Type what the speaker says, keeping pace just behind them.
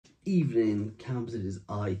evening, Cabs, it is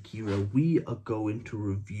I, Kira. We are going to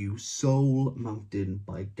review Soul Mountain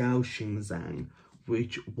by Gao Xingjian,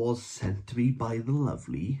 which was sent to me by the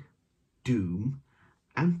lovely Doom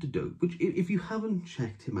Antidote, which if you haven't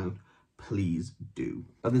checked him out, please do.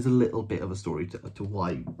 And there's a little bit of a story to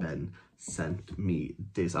why Ben sent me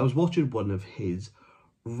this. I was watching one of his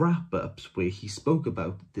wrap-ups where he spoke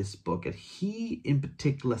about this book, and he in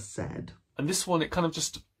particular said, and this one, it kind of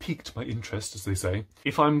just piqued my interest, as they say.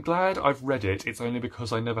 If I'm glad I've read it, it's only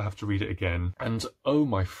because I never have to read it again. And oh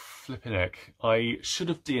my flippin' heck, I should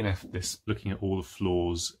have DNF'd this, looking at all the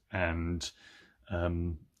flaws and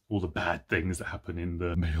all the bad things that happen in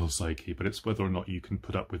the male psyche, but it's whether or not you can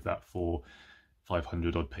put up with that for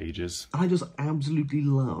 500 odd pages. I just absolutely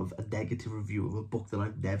love a negative review of a book that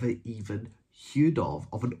I've never even heard of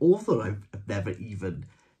an author I've never even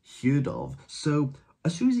heard of. So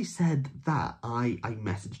as soon as he said that, I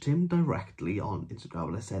messaged him directly on Instagram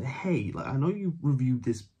and I said, hey, like, I know you reviewed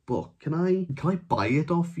this book. Can I buy it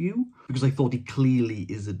off you? Because I thought he clearly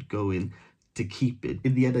isn't going to keep it.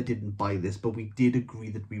 In the end, I didn't buy this, but we did agree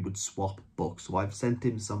that we would swap books. So I've sent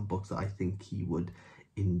him some books that I think he would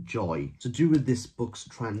enjoy. So during this book's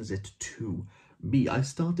transit to me, I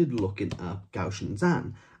started looking at Gao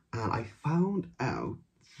Xingjian, and I found out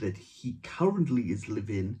that he currently is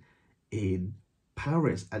living in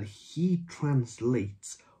Paris, and he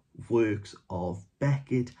translates works of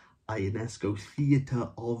Beckett, Ionesco, theatre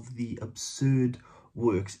of the absurd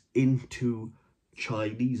works into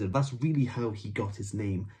Chinese, and that's really how he got his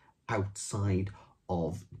name outside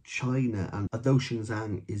of China. And although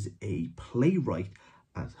Xingjian is a playwright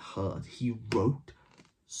at heart, he wrote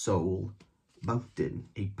Soul Mountain,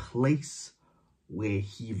 a place where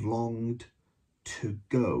he longed to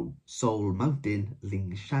go. Soul Mountain,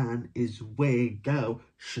 Lingshan, is where Gao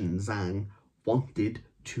Xingjian wanted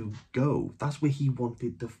to go. That's where he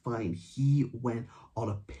wanted to find. He went on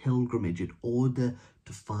a pilgrimage in order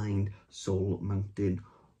to find Soul Mountain.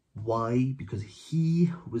 Why? Because he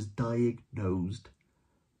was diagnosed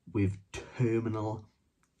with terminal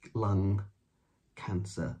lung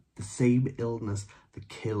cancer, the same illness that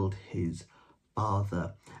killed his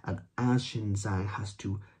father. And as Xingjian has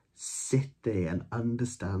to sit there and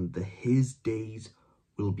understand that his days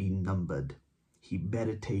will be numbered, he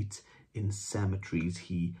meditates in cemeteries,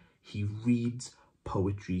 he reads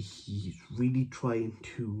poetry, he's really trying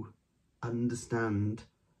to understand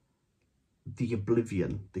the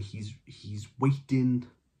oblivion that he's waiting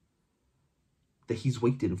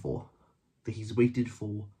for, that he's waited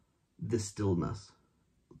for, the stillness,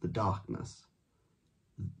 the darkness,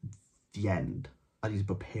 the end, and he's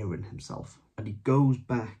preparing himself. And he goes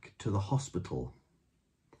back to the hospital,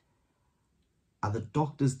 and the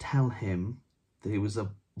doctors tell him that it was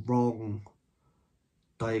a wrong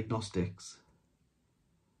diagnostics,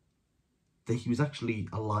 that he was actually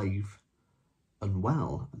alive and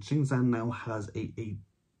well. And Xingjian now has a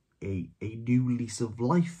new lease of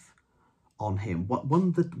life on him.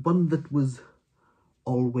 One that was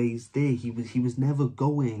always there. He was never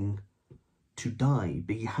going to die,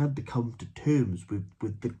 but he had to come to terms with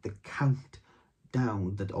the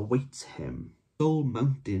countdown that awaits him. Soul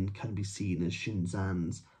Mountain can be seen as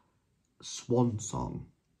Xingjian's swan song,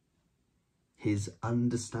 his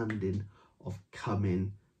understanding of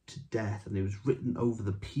coming to death, and it was written over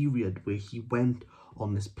the period where he went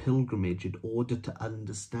on this pilgrimage in order to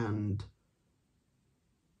understand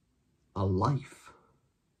a life,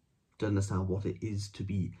 to understand what it is to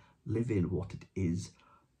be living, what it is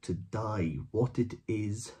to die, what it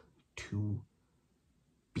is to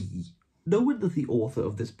be. Knowing that the author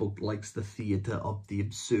of this book likes the theatre of the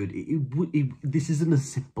absurd, this isn't a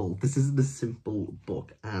simple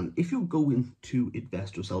book. And if you're going to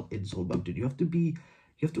invest yourself in Soul Mountain, you have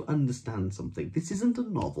to understand something. This isn't a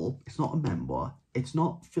novel, it's not a memoir, it's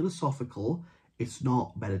not philosophical, it's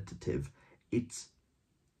not meditative. It's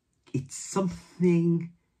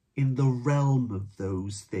something in the realm of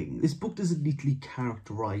those things. This book doesn't neatly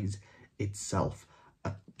characterize itself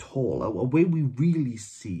at all. A way we really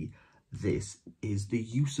see this is the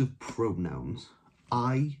use of pronouns: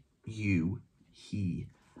 I, you, he,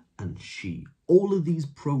 and she. All of these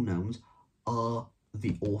pronouns are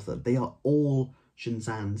the author. They are all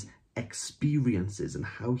Xingjian's experiences and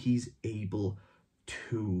how he's able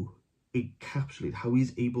to encapsulate, how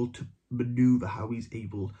he's able to maneuver, how he's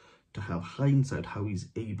able to have hindsight, how he's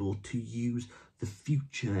able to use the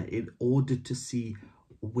future in order to see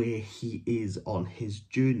where he is on his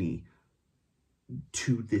journey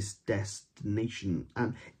to this destination.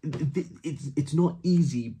 And it's not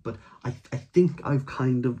easy, but I think I've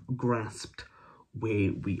kind of grasped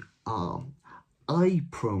where we are. I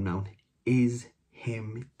pronoun is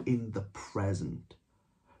him in the present.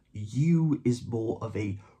 You is more of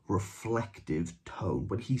a reflective tone.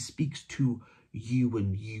 When he speaks to you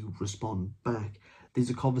and you respond back, there's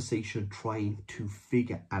a conversation trying to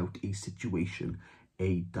figure out a situation,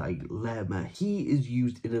 a dilemma. He is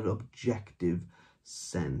used in an objective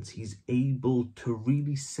sense. He's able to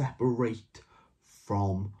really separate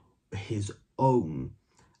from his own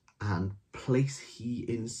and place he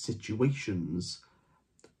in situations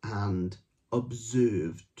and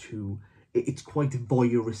observe to, it's quite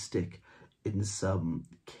voyeuristic in some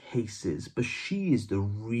cases, but she is the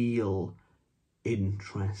real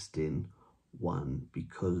interesting one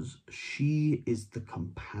because she is the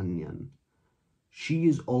companion. She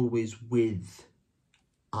is always with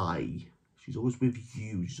I. She's always with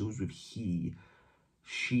you. She's always with he.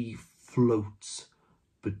 She floats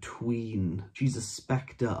between. She's a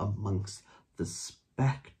spectre amongst the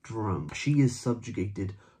spectrum. She is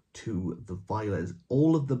subjugated to the violence.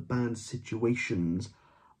 All of the bad situations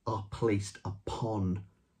are placed upon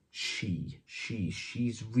she.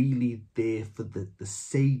 She's really there for the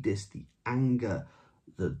sadist, the anger,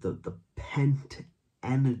 the pent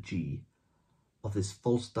energy of this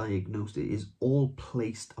false diagnosis is all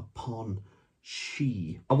placed upon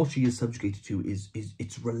she. And what she is subjugated to is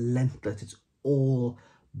it's relentless. It's all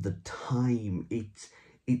the time. It's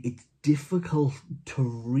difficult to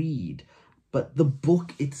read, but the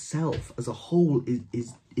book itself as a whole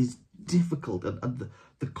is difficult, and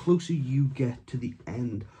the closer you get to the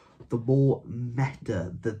end, the more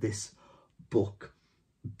meta that this book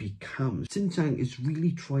becomes. Xinjian is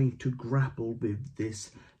really trying to grapple with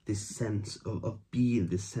this sense of being,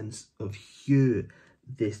 this sense of here,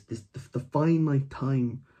 the finite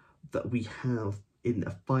time that we have in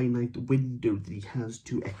a finite window that he has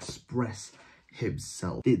to express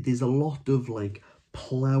himself. There's a lot of like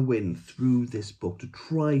ploughing through this book to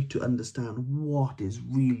try to understand what is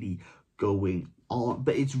really going on,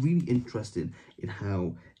 but it's really interesting in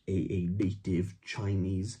how a native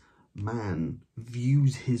Chinese man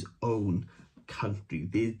views his own country.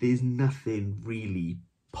 There's nothing really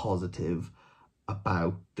positive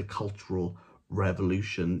about the Cultural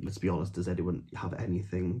Revolution. Let's be honest, does anyone have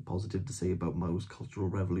anything positive to say about Mao's Cultural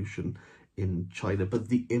Revolution in China? But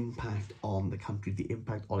the impact on the country, the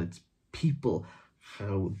impact on its people,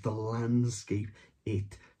 how the landscape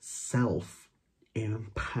itself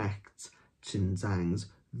impacts Xinjiang's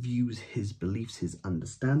views, his beliefs, his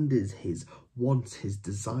understandings, his wants, his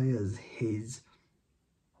desires, his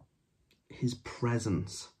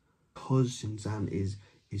presence. Because Xinjiang is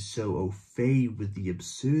so au fait with the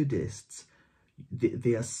absurdists,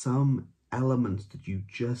 there are some elements that you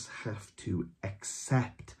just have to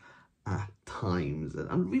accept at times,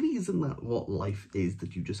 and really isn't that what life is,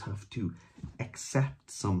 that you just have to accept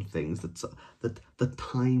some things, that the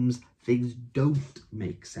times things don't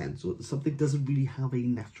make sense, or something doesn't really have a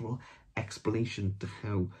natural explanation to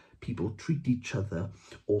how people treat each other,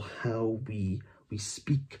 or how we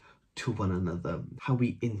speak to one another, how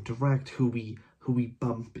we interact, who we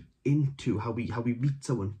bump into, how we meet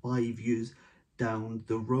someone 5 years down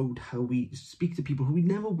the road, how we speak to people who we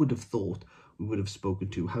never would have thought we would have spoken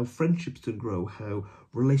to, how friendships can grow, how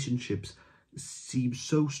relationships seem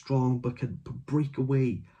so strong but can break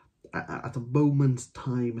away at a moment's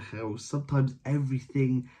time, how sometimes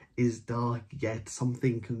everything is dark yet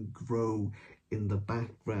something can grow in the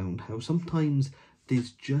background, how sometimes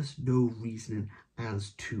there's just no reasoning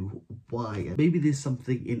as to why. And maybe there's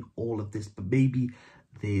something in all of this, but maybe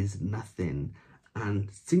there's nothing.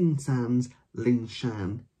 And Xinjiang's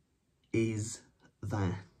Lingshan is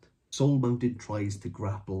that. Soul Mountain tries to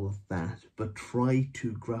grapple with that, but try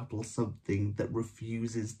to grapple something that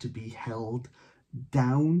refuses to be held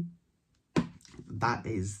down. That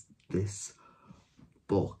is this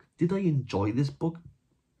book. Did I enjoy this book?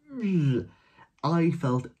 I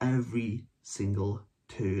felt every single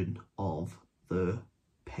turn of the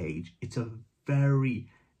page. It's a very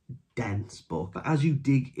dense book, but as you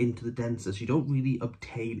dig into the denseness, you don't really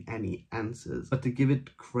obtain any answers. But to give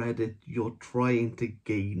it credit, you're trying to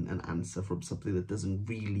gain an answer from something that doesn't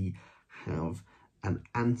really have an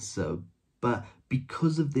answer. But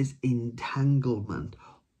because of this entanglement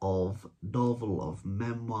of novel, of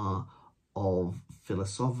memoir, of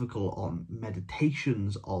philosophical, on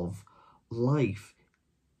meditations of life,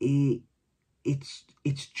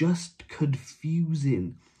 it's just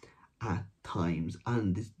confusing at times,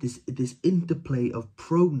 and this interplay of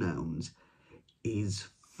pronouns is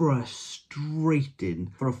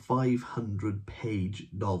frustrating. For a 500-page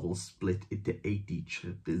novel split into 80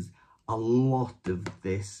 chapters, a lot of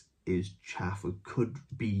this is chaff. It could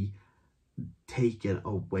be taken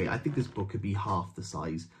away. I think this book could be half the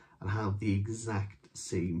size and have the exact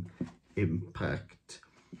same impact.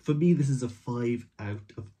 For me, this is a 5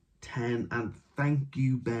 out of 10, and thank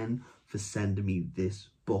you, Ben, for sending me this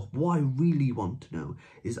book. What I really want to know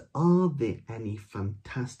is, are there any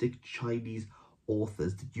fantastic Chinese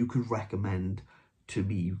authors that you could recommend to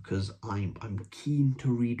me, because I'm keen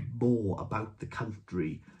to read more about the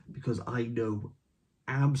country, because I know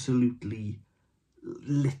absolutely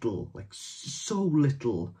little, like so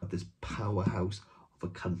little, of this powerhouse of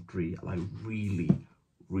a country, and I really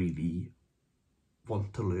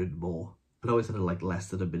want to learn more. I know I said it like less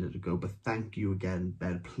than a minute ago, but thank you again,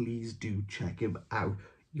 Ben. Please do check him out.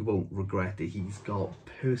 You won't regret it. He's got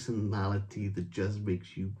personality that just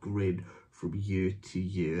makes you grin from year to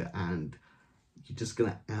year, and you're just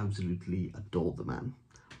gonna absolutely adore the man.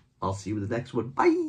 I'll see you in the next one. Bye!